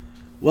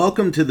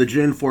Welcome to the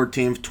June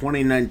 14th,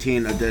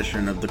 2019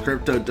 edition of the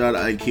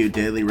Crypto.IQ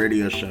Daily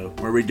Radio Show,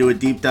 where we do a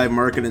deep dive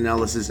market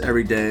analysis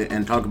every day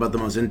and talk about the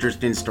most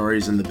interesting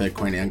stories in the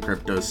Bitcoin and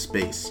crypto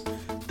space.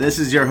 This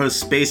is your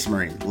host, Space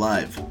Marine,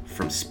 live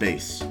from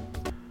space.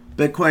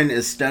 Bitcoin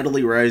is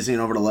steadily rising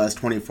over the last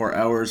 24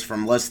 hours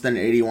from less than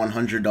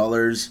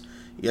 $8,100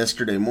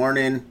 yesterday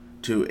morning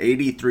to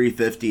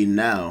 $8,350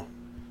 now.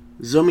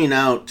 Zooming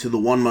out to the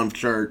 1 month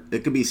chart,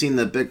 it can be seen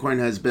that Bitcoin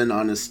has been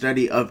on a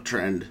steady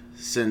uptrend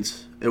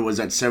since it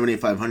was at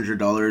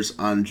 $7,500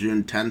 on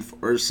June 10th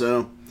or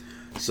so.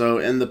 So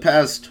in the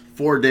past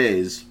 4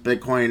 days,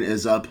 Bitcoin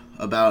is up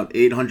about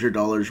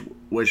 $800,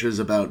 which is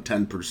about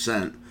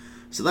 10%.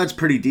 So that's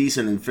pretty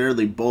decent and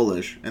fairly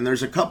bullish. And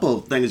there's a couple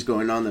of things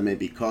going on that may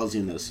be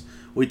causing this.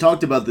 We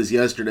talked about this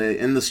yesterday.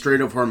 In the Strait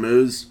of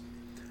Hormuz,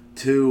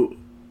 two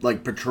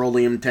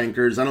petroleum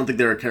tankers, I don't think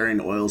they were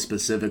carrying oil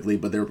specifically,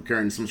 but they were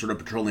carrying some sort of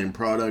petroleum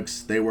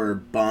products. They were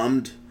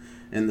bombed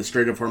in the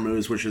Strait of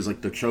Hormuz, which is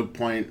like the choke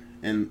point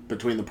in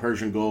between the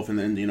Persian Gulf and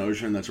the Indian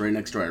Ocean that's right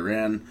next to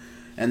Iran.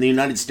 And the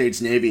United States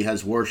Navy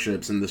has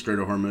warships in the Strait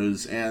of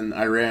Hormuz, and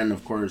Iran,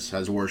 of course,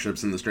 has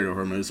warships in the Strait of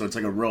Hormuz, so it's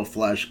like a real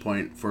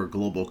flashpoint for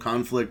global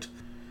conflict.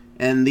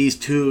 And these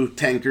two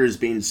tankers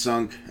being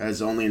sunk has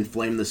only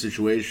inflamed the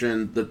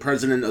situation. The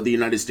President of the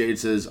United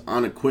States is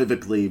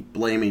unequivocally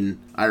blaming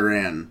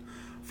Iran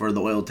for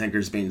the oil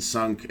tankers being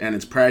sunk, and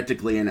it's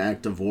practically an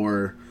act of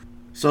war.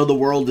 So the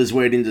world is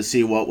waiting to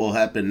see what will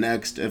happen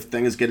next. If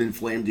things get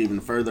inflamed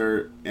even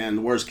further,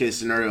 and worst case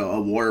scenario,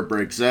 a war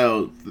breaks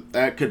out,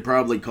 that could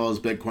probably cause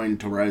Bitcoin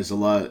to rise a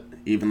lot,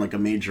 even like a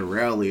major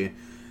rally.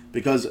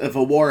 Because if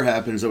a war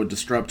happens, it would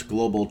disrupt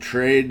global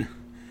trade,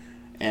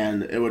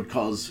 and it would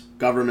cause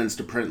governments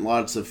to print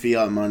lots of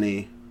fiat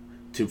money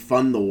to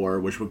fund the war,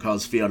 which would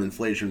cause fiat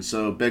inflation.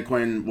 So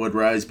Bitcoin would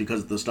rise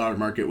because the stock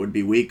market would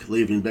be weak,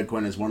 leaving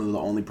Bitcoin as one of the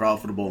only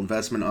profitable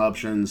investment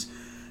options.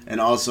 And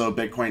also,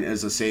 Bitcoin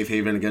is a safe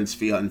haven against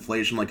fiat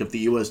inflation. Like, if the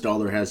US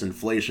dollar has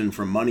inflation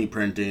from money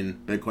printing,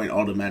 Bitcoin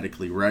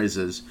automatically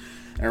rises.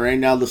 And right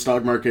now, the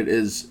stock market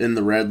is in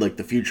the red. Like,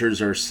 the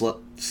futures are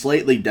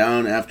slightly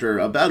down after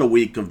about a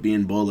week of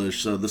being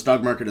bullish. So the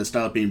stock market has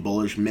stopped being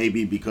bullish,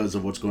 maybe because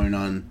of what's going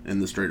on in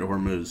the Strait of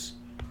Hormuz.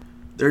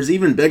 There's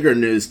even bigger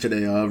news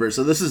today, however.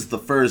 So this is the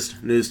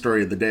first news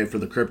story of the day for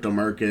the crypto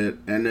market,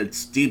 and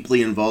it's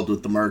deeply involved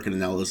with the market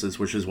analysis,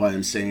 which is why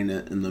I'm saying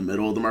it in the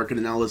middle of the market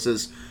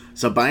analysis.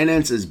 So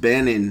Binance is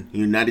banning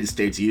United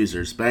States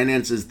users.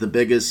 Binance is the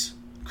biggest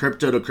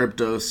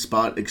crypto-to-crypto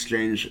spot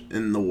exchange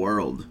in the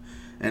world,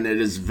 and it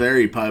is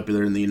very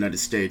popular in the United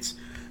States.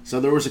 So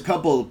there was a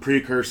couple of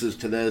precursors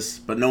to this,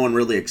 but no one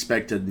really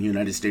expected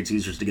United States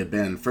users to get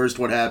banned. First,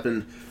 what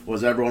happened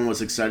was everyone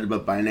was excited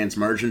about Binance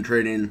margin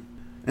trading,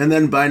 and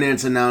then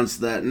Binance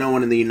announced that no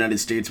one in the United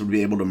States would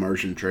be able to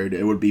margin trade.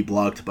 It would be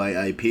blocked by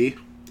IP.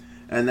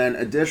 And then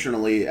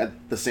additionally, at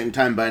the same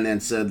time,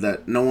 Binance said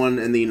that no one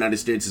in the United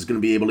States is going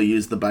to be able to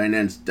use the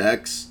Binance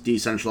DEX,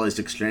 decentralized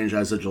exchange,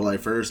 as of July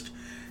 1st.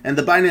 And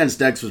the Binance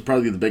DEX was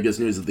probably the biggest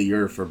news of the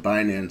year for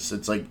Binance.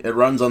 It's like, it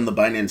runs on the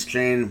Binance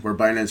chain, where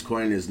Binance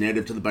Coin is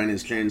native to the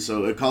Binance chain.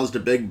 So it caused a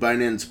big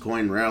Binance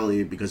Coin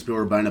rally because people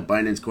were buying a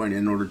Binance Coin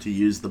in order to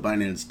use the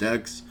Binance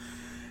DEX.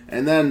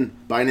 And then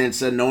Binance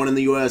said no one in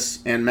the US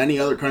and many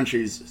other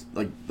countries,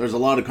 like there's a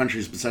lot of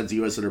countries besides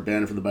the US that are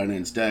banned from the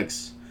Binance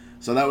DEX.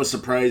 So that was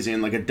surprising.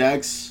 Like, a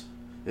DEX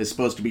is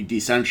supposed to be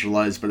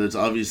decentralized, but it's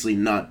obviously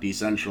not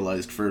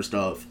decentralized, first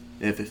off,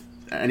 if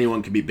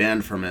anyone can be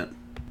banned from it.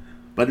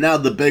 But now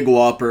the big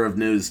whopper of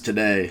news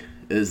today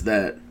is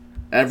that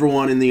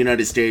everyone in the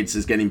United States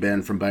is getting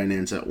banned from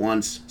Binance at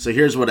once. So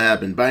here's what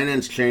happened.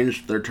 Binance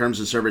changed their terms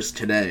of service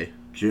today,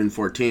 June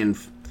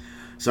 14th.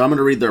 So I'm going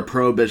to read their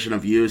prohibition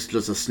of use,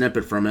 just a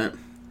snippet from it.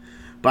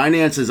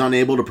 Binance is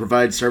unable to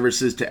provide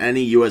services to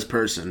any U.S.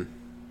 person.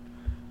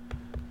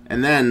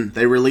 And then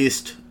they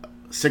released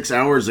 6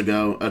 hours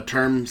ago a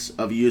terms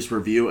of use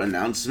review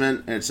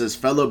announcement, and it says,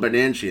 fellow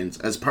Binanceans,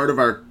 as part of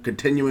our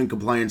continuing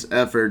compliance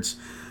efforts,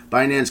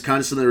 Binance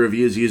constantly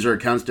reviews user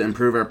accounts to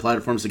improve our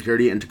platform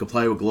security and to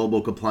comply with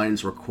global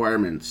compliance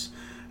requirements.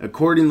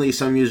 Accordingly,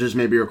 some users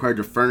may be required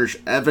to furnish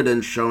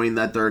evidence showing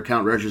that their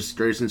account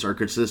registrations are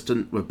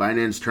consistent with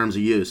Binance terms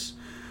of use.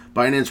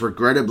 Binance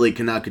regrettably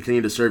cannot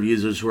continue to serve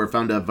users who are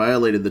found to have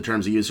violated the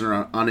terms of use and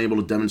are unable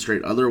to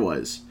demonstrate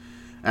otherwise.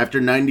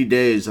 After 90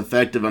 days,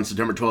 effective on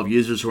September 12,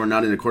 users who are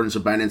not in accordance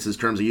with Binance's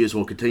terms of use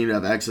will continue to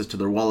have access to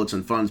their wallets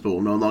and funds, but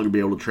will no longer be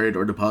able to trade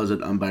or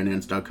deposit on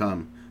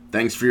Binance.com.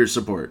 Thanks for your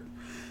support.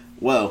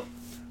 Well,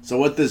 so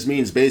what this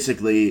means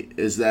basically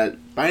is that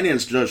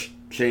Binance just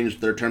changed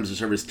their terms of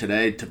service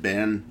today to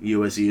ban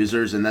US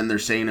users, and then they're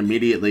saying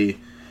immediately,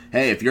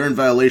 hey, if you're in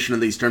violation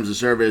of these terms of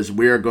service,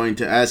 we are going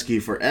to ask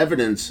you for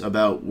evidence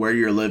about where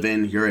you're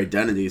living, your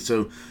identity.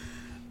 So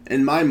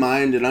in my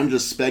mind, and I'm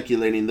just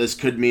speculating, this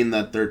could mean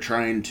that they're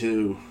trying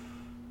to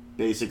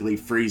basically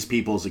freeze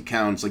people's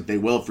accounts. Like, they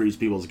will freeze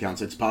people's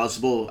accounts. It's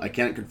possible. I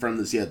can't confirm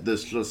this yet.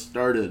 This just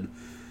started.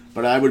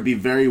 But I would be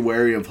very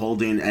wary of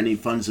holding any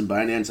funds in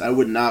Binance. I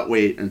would not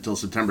wait until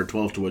September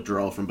 12th to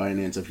withdraw from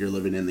Binance if you're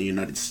living in the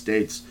United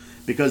States.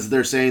 because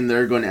they're saying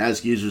they're going to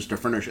ask users to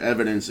furnish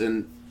evidence,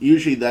 and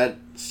usually that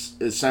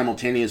is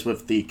simultaneous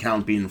with the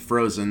account being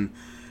frozen.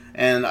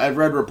 And I've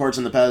read reports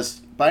in the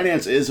past,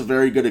 Binance is a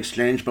very good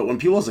exchange, but when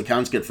people's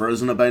accounts get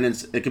frozen on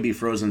Binance, it could be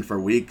frozen for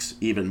weeks,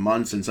 even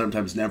months, and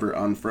sometimes never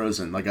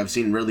unfrozen. Like, I've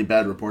seen really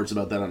bad reports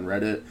about that on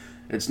Reddit.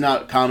 It's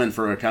not common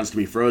for accounts to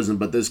be frozen,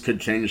 but this could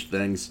change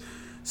things.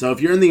 So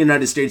if you're in the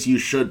United States, you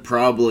should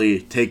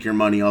probably take your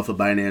money off of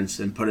Binance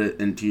and put it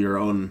into your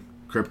own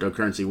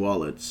cryptocurrency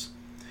wallets.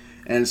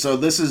 And so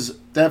this is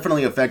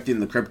definitely affecting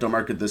the crypto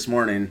market this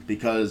morning,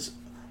 because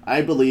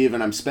I believe,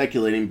 and I'm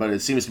speculating, but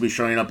it seems to be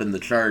showing up in the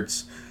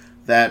charts,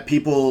 that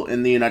people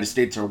in the United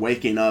States are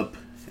waking up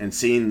and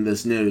seeing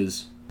this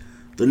news.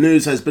 The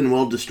news has been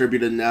well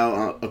distributed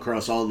now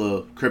across all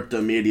the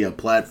crypto media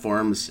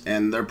platforms,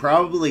 and they're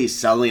probably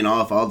selling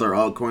off all their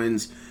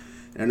altcoins,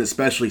 and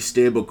especially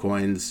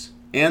stablecoins,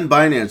 and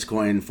Binance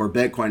Coin for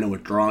Bitcoin, and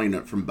withdrawing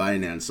it from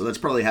Binance. So that's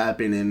probably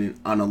happening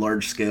on a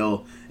large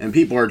scale, and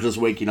people are just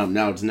waking up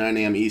now. It's 9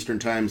 a.m. Eastern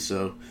time,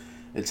 so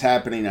it's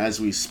happening as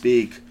we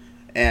speak.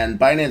 And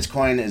Binance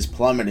Coin is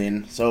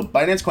plummeting. So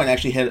Binance Coin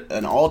actually hit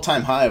an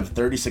all-time high of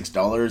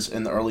 $36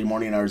 in the early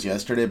morning hours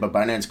yesterday, but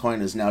Binance Coin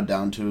is now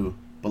down to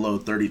below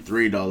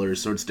 $33.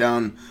 So it's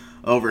down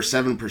over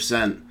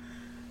 7%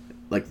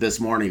 like this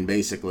morning,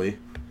 basically.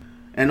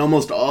 And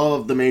almost all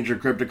of the major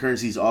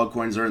cryptocurrencies,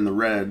 altcoins, are in the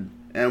red.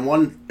 And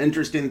one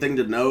interesting thing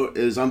to note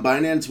is on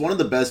Binance, one of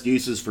the best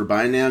uses for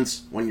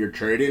Binance when you're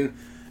trading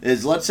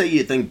is, let's say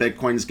you think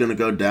Bitcoin's going to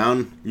go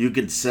down, you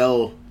could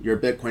sell your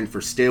Bitcoin for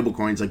stable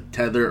coins like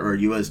Tether or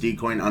USD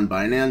Coin on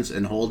Binance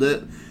and hold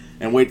it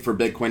and wait for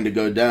Bitcoin to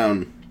go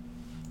down.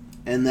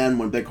 And then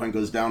when Bitcoin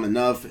goes down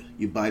enough,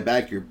 you buy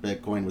back your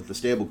Bitcoin with the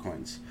stable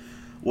coins.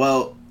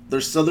 Well,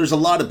 there's a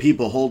lot of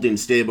people holding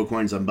stable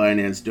coins on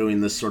Binance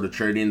doing this sort of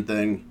trading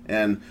thing,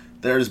 and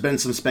there's been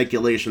some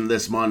speculation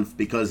this month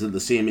because of the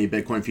CME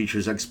Bitcoin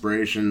futures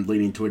expiration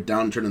leading to a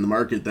downturn in the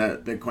market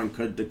that Bitcoin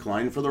could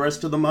decline for the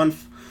rest of the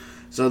month.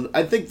 So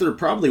I think there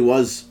probably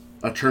was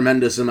a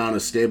tremendous amount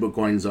of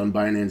stablecoins on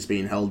Binance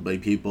being held by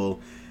people.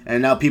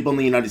 And now people in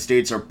the United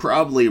States are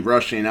probably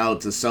rushing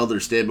out to sell their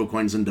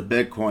stablecoins into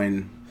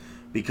Bitcoin,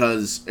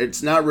 because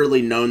it's not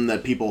really known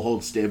that people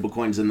hold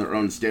stablecoins in their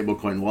own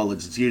stablecoin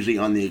wallets. It's usually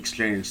on the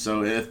exchange.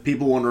 So if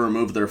people want to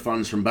remove their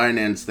funds from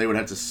Binance, they would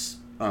have to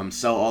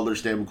sell all their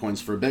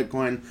stablecoins for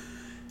Bitcoin.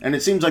 And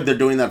it seems like they're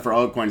doing that for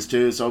altcoins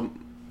too. So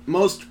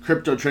most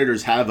crypto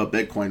traders have a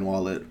Bitcoin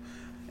wallet,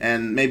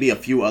 and maybe a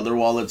few other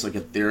wallets like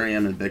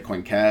Ethereum and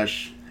Bitcoin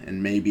Cash,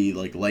 and maybe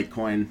like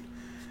Litecoin.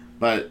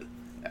 But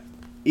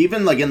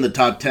even like in the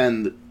top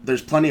 10,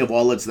 there's plenty of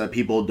wallets that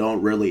people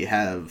don't really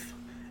have.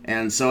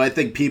 And so I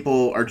think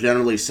people are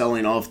generally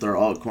selling off their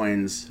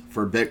altcoins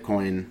for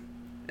Bitcoin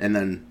and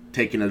then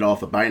taking it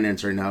off of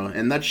Binance right now.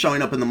 And that's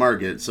showing up in the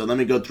market. So let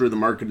me go through the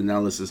market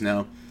analysis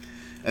now.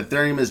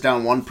 Ethereum is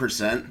down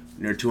 1%,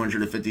 near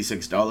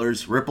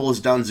 $256. Ripple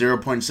is down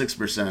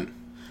 0.6%.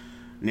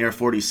 Near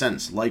 40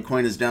 cents.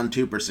 Litecoin is down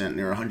 2%,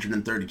 near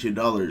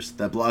 $132.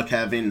 That block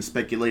halving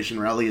speculation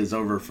rally is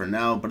over for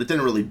now, but it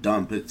didn't really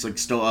dump. It's like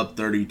still up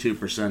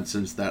 32%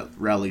 since that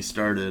rally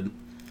started.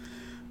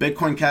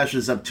 Bitcoin Cash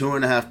is up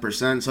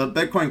 2.5%. So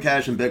Bitcoin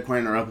Cash and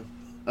Bitcoin are up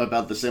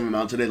about the same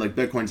amount today. Like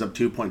Bitcoin's up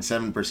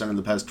 2.7% in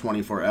the past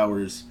 24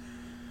 hours.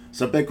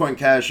 So Bitcoin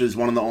Cash is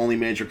one of the only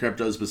major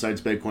cryptos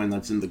besides Bitcoin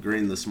that's in the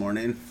green this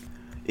morning.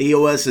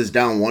 EOS is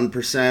down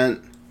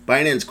 1%.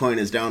 Binance Coin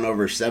is down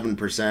over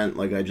 7%,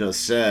 like I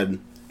just said,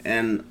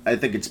 and I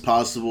think it's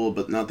possible,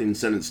 but nothing's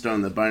set in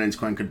stone, that Binance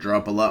Coin could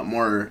drop a lot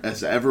more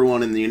as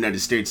everyone in the United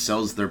States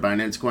sells their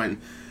Binance Coin.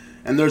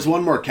 And there's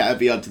one more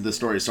caveat to the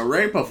story. So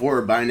right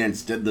before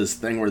Binance did this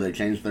thing where they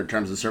changed their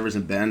terms of service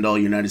and banned all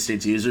United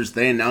States users,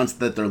 they announced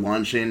that they're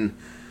launching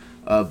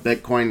a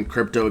Bitcoin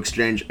crypto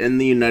exchange in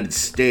the United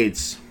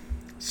States.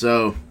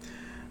 So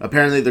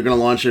apparently they're going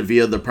to launch it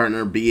via the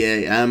partner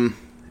BAM,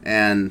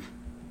 and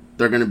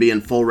they're going to be in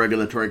full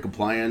regulatory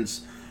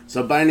compliance.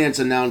 So Binance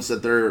announced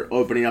that they're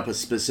opening up a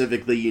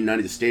specifically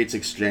United States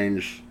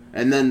exchange,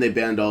 and then they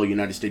banned all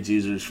United States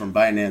users from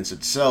Binance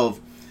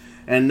itself.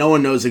 And no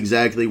one knows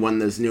exactly when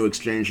this new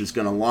exchange is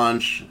going to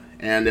launch,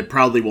 and it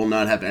probably will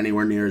not have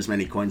anywhere near as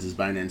many coins as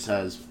Binance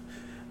has.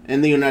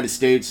 In the United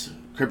States,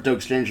 crypto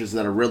exchanges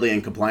that are really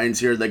in compliance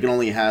here, they can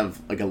only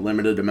have like a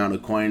limited amount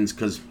of coins,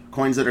 because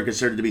coins that are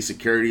considered to be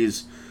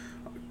securities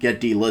get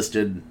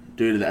delisted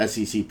due to the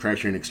SEC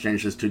pressuring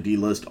exchanges to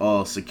delist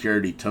all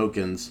security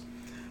tokens.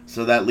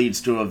 So that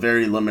leads to a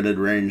very limited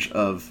range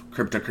of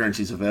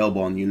cryptocurrencies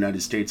available on the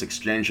United States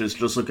exchanges.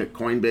 Just look at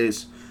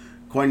Coinbase.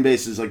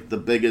 Coinbase is like the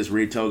biggest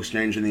retail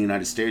exchange in the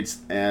United States,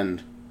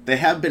 and they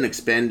have been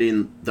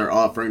expanding their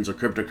offerings of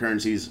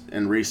cryptocurrencies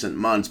in recent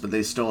months, but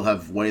they still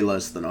have way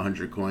less than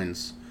 100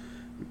 coins.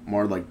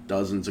 More like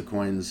dozens of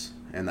coins,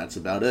 and that's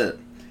about it.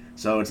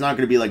 So it's not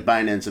going to be like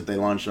Binance if they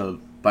launch a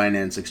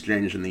Binance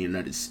exchange in the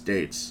United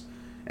States.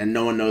 And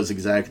no one knows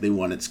exactly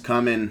when it's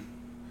coming.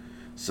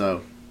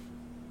 So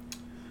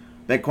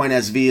Bitcoin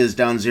SV is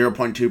down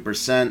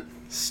 0.2%.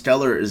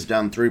 Stellar is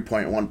down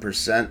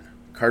 3.1%.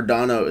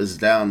 Cardano is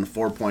down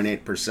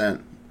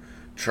 4.8%.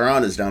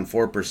 Tron is down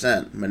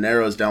 4%.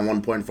 Monero is down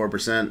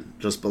 1.4%,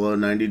 just below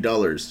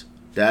 $90.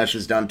 Dash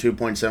is down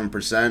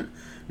 2.7%,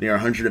 near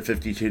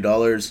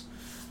 $152.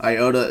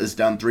 IOTA is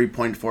down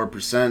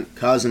 3.4%.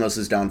 Cosmos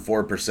is down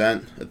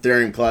 4%.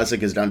 Ethereum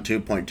Classic is down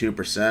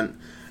 2.2%.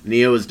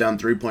 NEO is down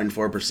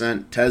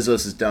 3.4%.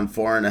 Tezos is down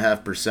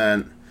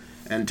 4.5%.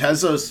 And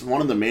Tezos, one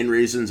of the main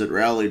reasons it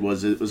rallied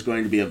was it was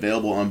going to be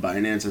available on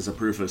Binance as a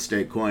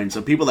proof-of-stake coin.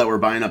 So people that were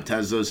buying up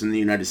Tezos in the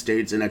United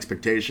States in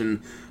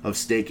expectation of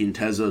staking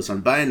Tezos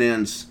on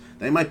Binance,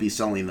 they might be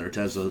selling their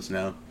Tezos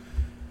now.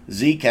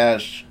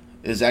 Zcash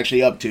is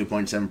actually up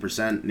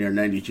 2.7%, near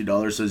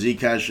 $92. So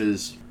Zcash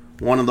is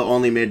one of the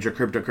only major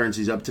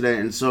cryptocurrencies up today,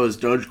 and so is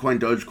Dogecoin.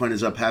 Dogecoin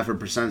is up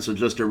 0.5%. So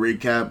just to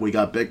recap, we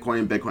got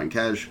Bitcoin, Bitcoin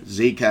Cash,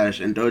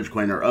 Zcash, and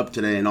Dogecoin are up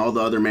today, and all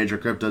the other major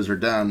cryptos are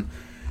down.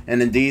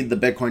 And indeed, the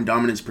Bitcoin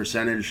dominance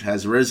percentage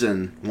has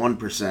risen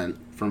 1%,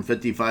 from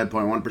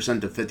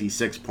 55.1% to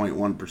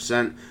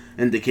 56.1%,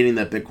 indicating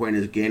that Bitcoin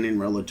is gaining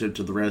relative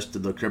to the rest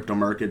of the crypto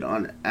market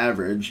on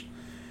average.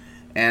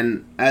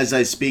 And as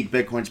I speak,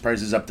 Bitcoin's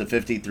price is up to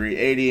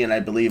 $53.80, and I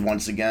believe,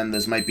 once again,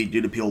 this might be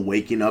due to people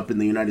waking up in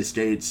the United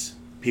States,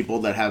 people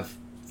that have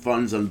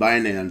funds on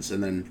Binance,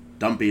 and then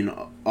dumping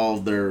all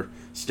of their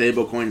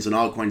stable coins and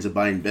altcoins and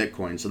buying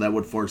Bitcoin. So that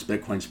would force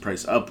Bitcoin's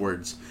price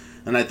upwards.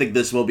 And I think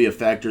this will be a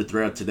factor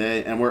throughout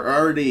today. And we're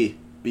already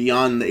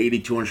beyond the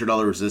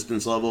 $8,200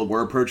 resistance level.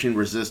 We're approaching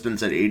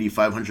resistance at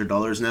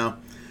 $8,500 now.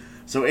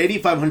 So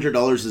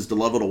 $8,500 is the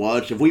level to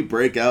watch. If we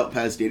break out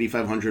past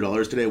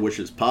 $8,500 today, which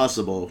is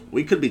possible,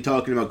 we could be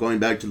talking about going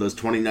back to those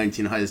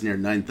 2019 highs near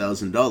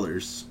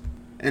 $9,000.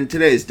 And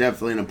today is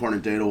definitely an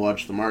important day to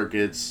watch the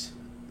markets.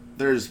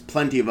 There's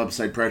plenty of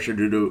upside pressure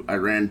due to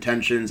Iran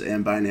tensions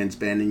and Binance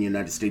banning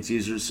United States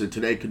users, so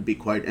today could be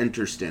quite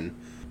interesting.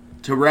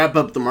 To wrap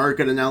up the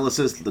market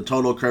analysis, the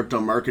total crypto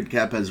market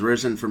cap has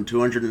risen from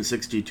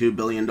 $262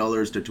 billion to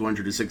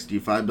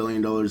 $265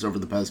 billion over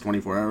the past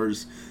 24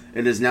 hours.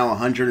 It is now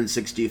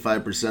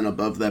 165%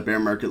 above that bear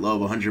market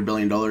low of $100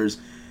 billion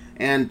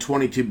and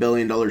 $22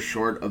 billion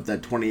short of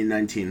that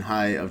 2019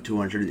 high of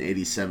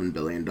 $287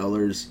 billion.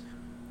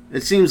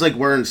 It seems like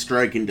we're in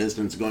striking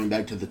distance going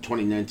back to the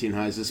 2019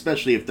 highs,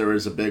 especially if there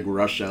is a big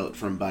rush out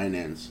from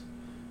Binance.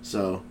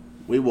 So,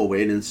 we will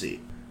wait and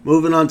see.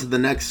 Moving on to the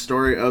next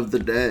story of the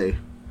day.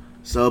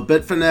 So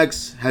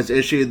Bitfinex has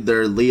issued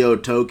their Leo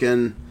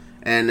token,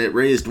 and it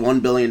raised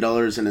 $1 billion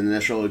in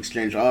initial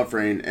exchange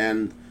offering,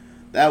 and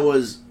that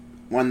was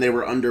when they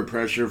were under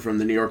pressure from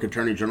the New York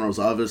Attorney General's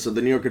office. So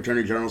the New York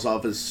Attorney General's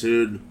office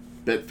sued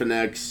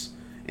Bitfinex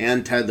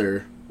and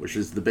Tether, which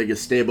is the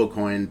biggest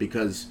stablecoin,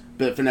 because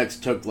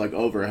Bitfinex took like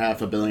over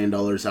 $500 million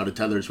out of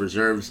Tether's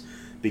reserves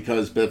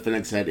because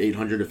Bitfinex had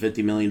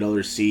 $850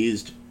 million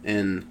seized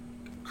in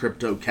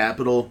crypto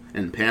capital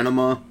in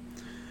Panama.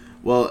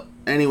 Well,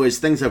 anyways,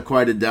 things have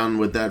quieted down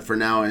with that for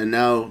now, and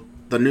now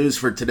the news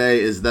for today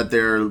is that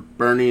they're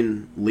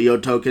burning Leo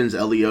tokens,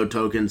 LEO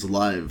tokens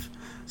live.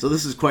 So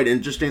this is quite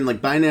interesting.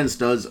 Like, Binance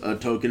does a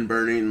token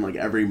burning like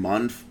every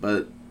month,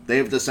 but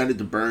they've decided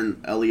to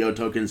burn LEO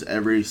tokens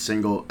every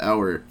single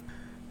hour.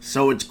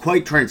 So it's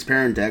quite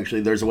transparent, actually.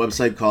 There's a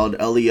website called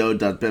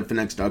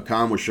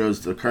leo.bitfinex.com, which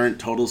shows the current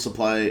total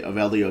supply of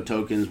LEO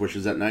tokens, which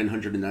is at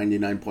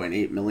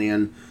 999.8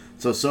 million.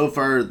 So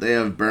far, they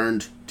have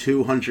burned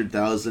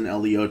 200,000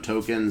 LEO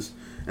tokens,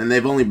 and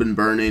they've only been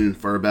burning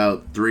for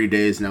about 3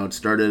 days now. It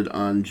started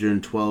on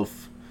June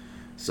 12th,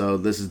 so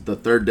this is the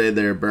third day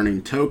they're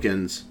burning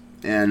tokens,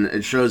 and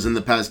it shows in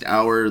the past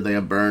hour they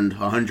have burned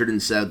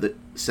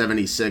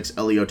 176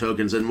 LEO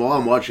tokens, and while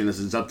I'm watching this,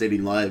 it's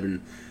updating live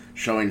and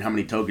showing how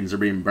many tokens are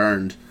being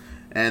burned,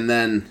 and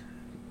then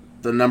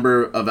the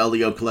number of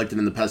LEO collected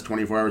in the past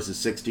 24 hours is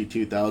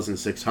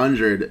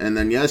 62,600, and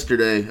then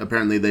yesterday,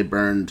 apparently they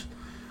burned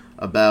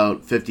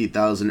about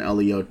 50,000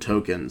 LEO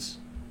tokens.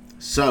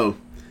 So,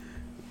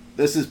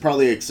 this is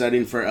probably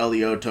exciting for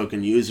LEO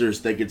token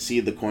users. They could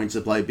see the coin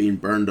supply being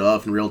burned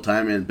off in real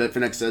time, and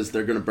Bitfinex says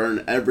they're going to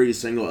burn every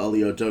single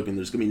LEO token.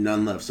 There's going to be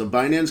none left. So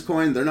Binance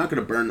Coin, they're not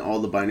going to burn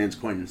all the Binance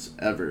coins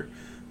ever.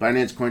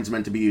 Binance Coin's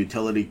meant to be a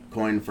utility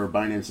coin for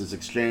Binance's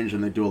exchange,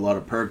 and they do a lot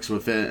of perks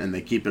with it, and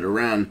they keep it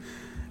around.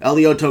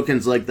 LEO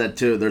tokens like that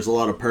too. There's a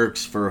lot of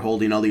perks for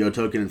holding LEO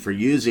token and for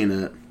using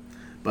it.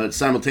 But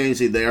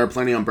simultaneously, they are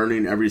planning on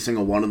burning every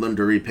single one of them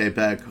to repay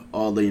back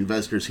all the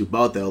investors who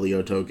bought the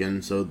LEO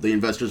token. So the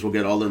investors will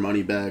get all their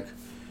money back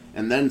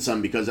and then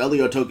some, because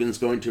LEO token is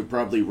going to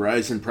probably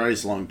rise in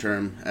price long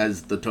term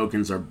as the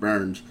tokens are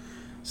burned.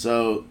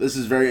 So this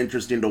is very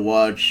interesting to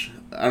watch.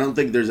 I don't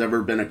think there's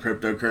ever been a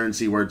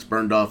cryptocurrency where it's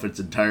burned off its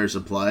entire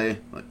supply,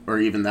 or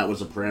even that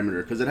was a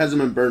parameter, because it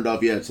hasn't been burned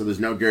off yet, so there's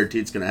no guarantee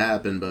it's going to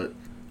happen. But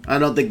I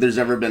don't think there's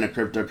ever been a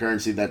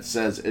cryptocurrency that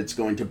says it's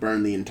going to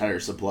burn the entire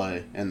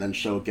supply and then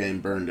show it getting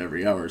burned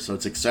every hour. So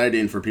it's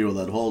exciting for people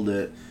that hold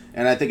it,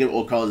 and I think it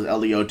will cause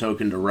LEO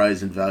token to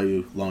rise in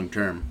value long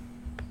term.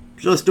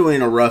 Just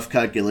doing a rough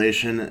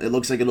calculation, it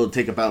looks like it'll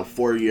take about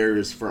 4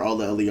 years for all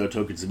the LEO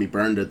tokens to be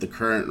burned at the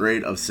current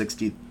rate of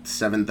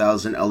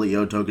 67,000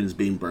 LEO tokens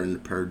being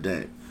burned per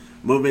day.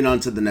 Moving on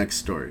to the next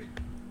story.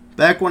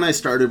 Back when I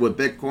started with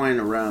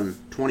Bitcoin around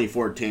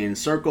 2014,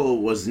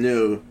 Circle was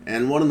new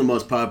and one of the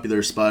most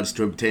popular spots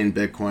to obtain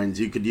Bitcoins.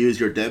 You could use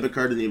your debit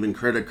card and even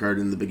credit card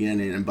in the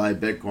beginning and buy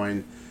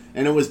Bitcoin.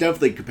 And it was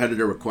definitely a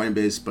competitor with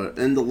Coinbase, but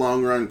in the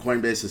long run,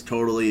 Coinbase has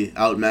totally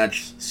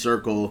outmatched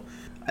Circle.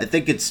 I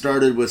think it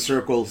started with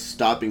Circle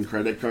stopping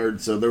credit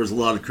cards, so there was a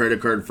lot of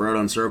credit card fraud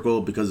on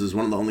Circle because it was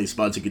one of the only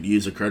spots you could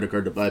use a credit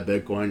card to buy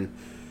Bitcoin.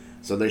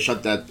 So they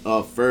shut that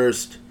off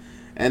first.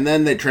 And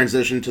then they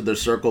transitioned to the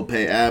Circle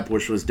Pay app,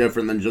 which was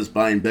different than just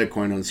buying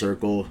Bitcoin on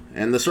Circle.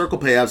 And the Circle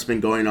Pay app's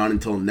been going on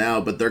until now,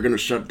 but they're going to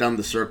shut down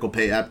the Circle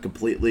Pay app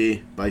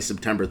completely by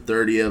September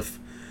 30th.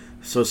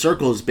 So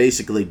Circle is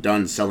basically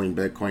done selling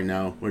Bitcoin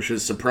now, which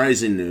is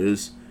surprising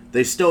news.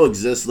 They still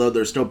exist, though.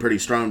 They're still pretty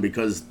strong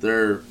because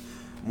they're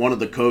one of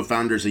the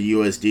co-founders of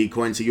USD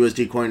Coin. So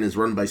USD Coin is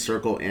run by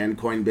Circle and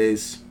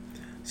Coinbase.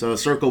 So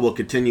Circle will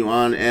continue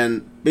on,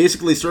 and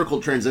basically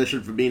Circle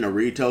transitioned from being a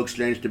retail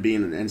exchange to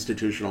being an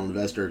institutional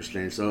investor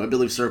exchange. So I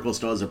believe Circle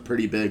still has a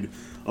pretty big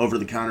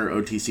over-the-counter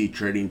OTC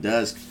trading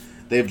desk.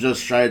 They've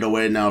just shied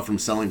away now from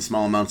selling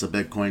small amounts of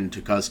Bitcoin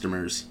to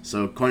customers.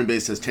 So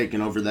Coinbase has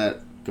taken over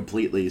that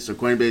completely. So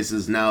Coinbase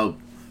is now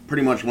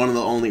pretty much one of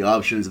the only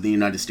options in the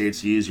United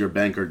States to use your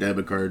bank or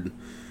debit card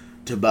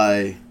to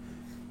buy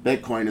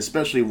Bitcoin,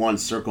 especially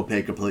once Circle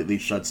Pay completely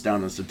shuts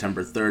down on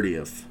September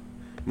 30th.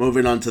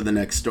 Moving on to the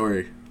next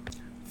story.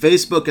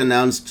 Facebook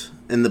announced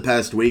in the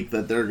past week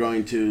that they're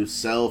going to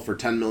sell for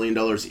 $10 million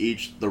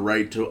each the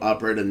right to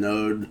operate a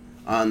node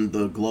on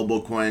the Global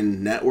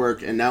Coin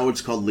network, and now it's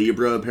called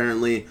Libra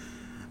apparently,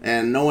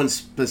 and no one's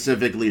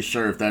specifically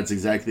sure if that's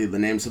exactly the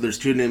name. So there's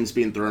two names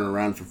being thrown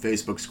around for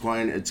Facebook's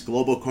coin. It's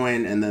Global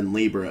Coin and then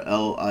Libra,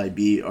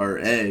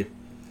 Libra.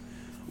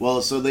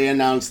 Well, so they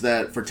announced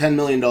that for $10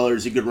 million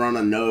you could run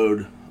a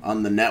node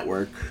on the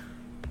network.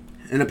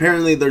 And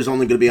apparently there's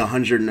only going to be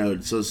 100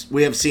 nodes. So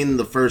we have seen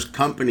the first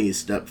companies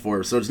step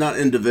forward. So it's not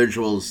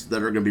individuals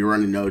that are going to be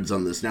running nodes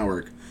on this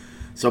network.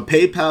 So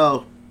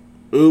PayPal,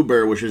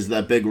 Uber, which is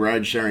that big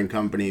ride-sharing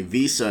company,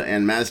 Visa,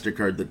 and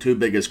MasterCard, the two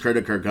biggest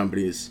credit card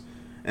companies,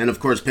 and of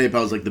course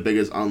PayPal is like the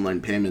biggest online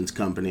payments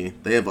company,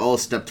 they have all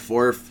stepped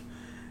forth,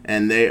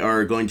 and they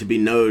are going to be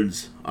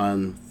nodes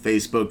on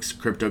Facebook's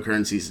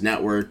cryptocurrencies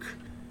network.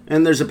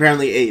 And there's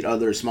apparently 8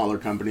 other smaller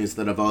companies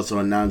that have also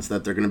announced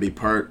that they're going to be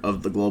part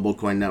of the Global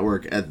Coin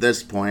network at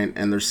this point,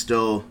 and there's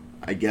still,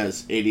 I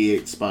guess,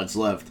 88 spots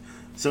left.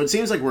 So it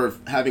seems like we're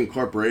having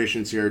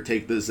corporations here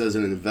take this as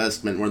an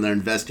investment where they're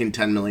investing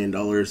 $10 million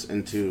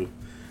into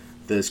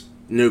this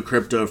new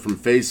crypto from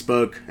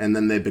Facebook, and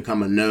then they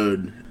become a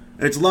node.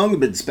 It's long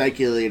been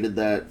speculated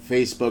that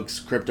Facebook's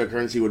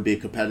cryptocurrency would be a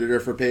competitor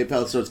for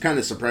PayPal, so it's kind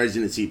of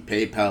surprising to see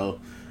PayPal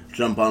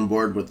jump on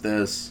board with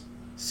this.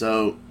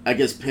 So I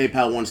guess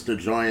PayPal wants to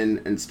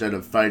join instead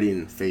of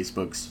fighting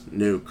Facebook's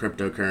new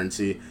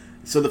cryptocurrency.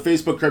 So the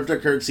Facebook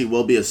cryptocurrency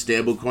will be a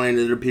stablecoin,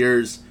 it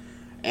appears,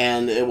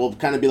 and it will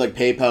kind of be like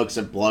PayPal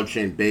except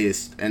blockchain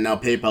based. And now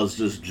PayPal's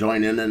just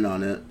joining in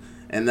on it.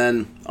 And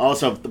then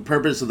also the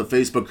purpose of the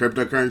Facebook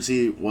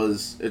cryptocurrency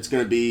was it's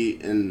going to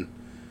be in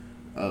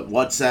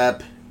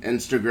WhatsApp,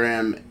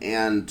 Instagram,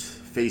 and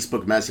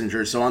Facebook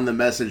Messenger. So on the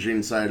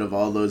messaging side of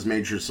all those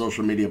major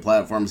social media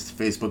platforms,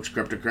 Facebook's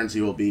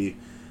cryptocurrency will be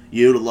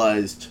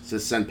utilized to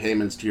send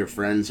payments to your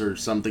friends or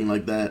something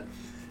like that.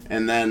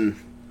 And then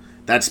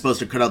that's supposed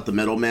to cut out the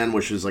middleman,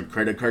 which is like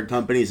credit card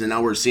companies. And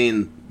now we're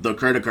seeing the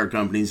credit card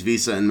companies,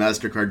 Visa and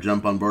MasterCard,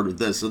 jump on board with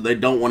this. So they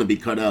don't want to be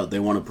cut out.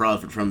 They want to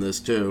profit from this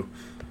too.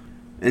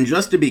 And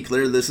just to be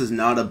clear, this is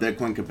not a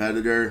Bitcoin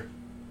competitor.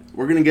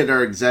 We're going to get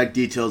our exact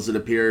details. It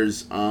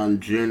appears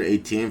on June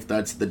 18th.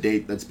 That's the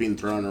date that's being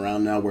thrown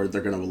around now where they're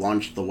going to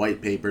launch the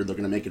white paper. They're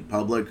going to make it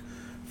public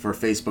for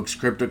Facebook's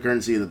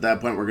cryptocurrency. At that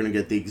point, we're going to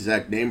get the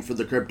exact name for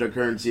the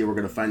cryptocurrency. We're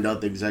going to find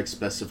out the exact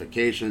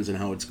specifications and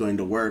how it's going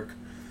to work,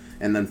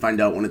 and then find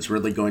out when it's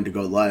really going to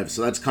go live.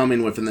 So that's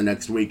coming within the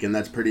next week, and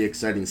that's pretty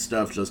exciting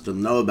stuff just to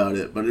know about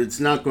it. But it's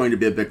not going to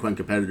be a Bitcoin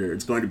competitor.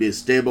 It's going to be a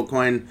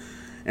stablecoin,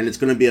 and it's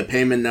going to be a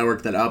payment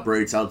network that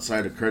operates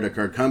outside of credit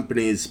card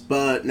companies.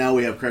 But now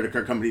we have credit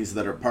card companies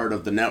that are part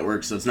of the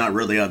network, so it's not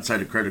really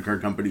outside of credit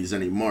card companies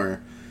anymore.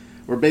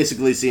 We're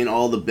basically seeing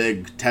all the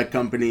big tech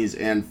companies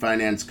and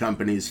finance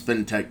companies,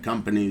 fintech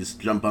companies,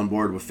 jump on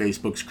board with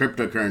Facebook's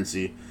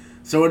cryptocurrency.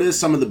 So it is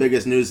some of the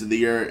biggest news of the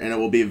year, and it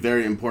will be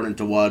very important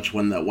to watch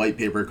when that white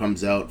paper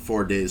comes out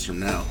 4 days from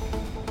now.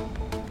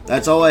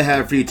 That's all I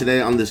have for you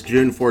today on this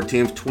June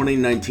 14th,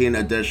 2019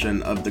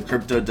 edition of the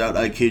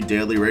Crypto.IQ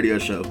Daily Radio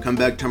Show. Come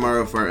back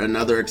tomorrow for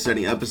another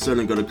exciting episode,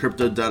 and go to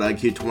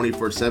Crypto.IQ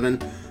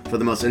 24/7 for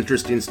the most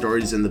interesting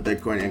stories in the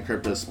Bitcoin and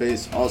crypto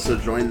space. Also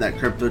join that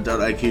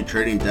Crypto.IQ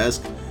trading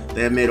desk.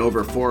 They have made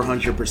over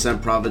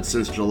 400% profits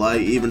since July.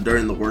 Even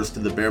during the worst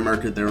of the bear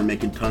market, they were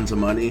making tons of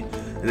money.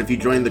 And if you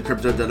join the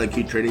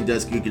Crypto.IQ trading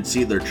desk, you can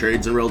see their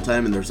trades in real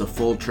time, and there's a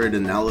full trade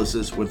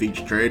analysis with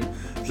each trade.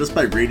 Just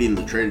by reading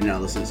the trade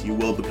analysis, you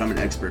will become an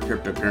expert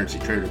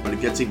cryptocurrency trader, but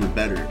it gets even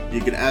better.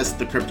 You can ask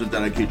the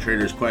Crypto.IQ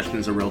traders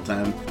questions in real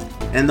time,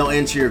 and they'll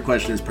answer your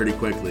questions pretty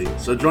quickly.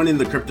 So joining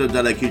the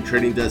Crypto.IQ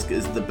trading desk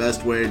is the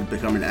best way to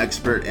become an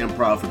expert and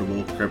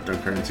profitable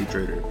cryptocurrency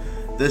trader.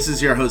 This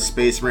is your host,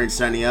 Space Marine,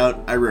 signing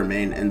out. I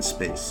remain in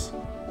space.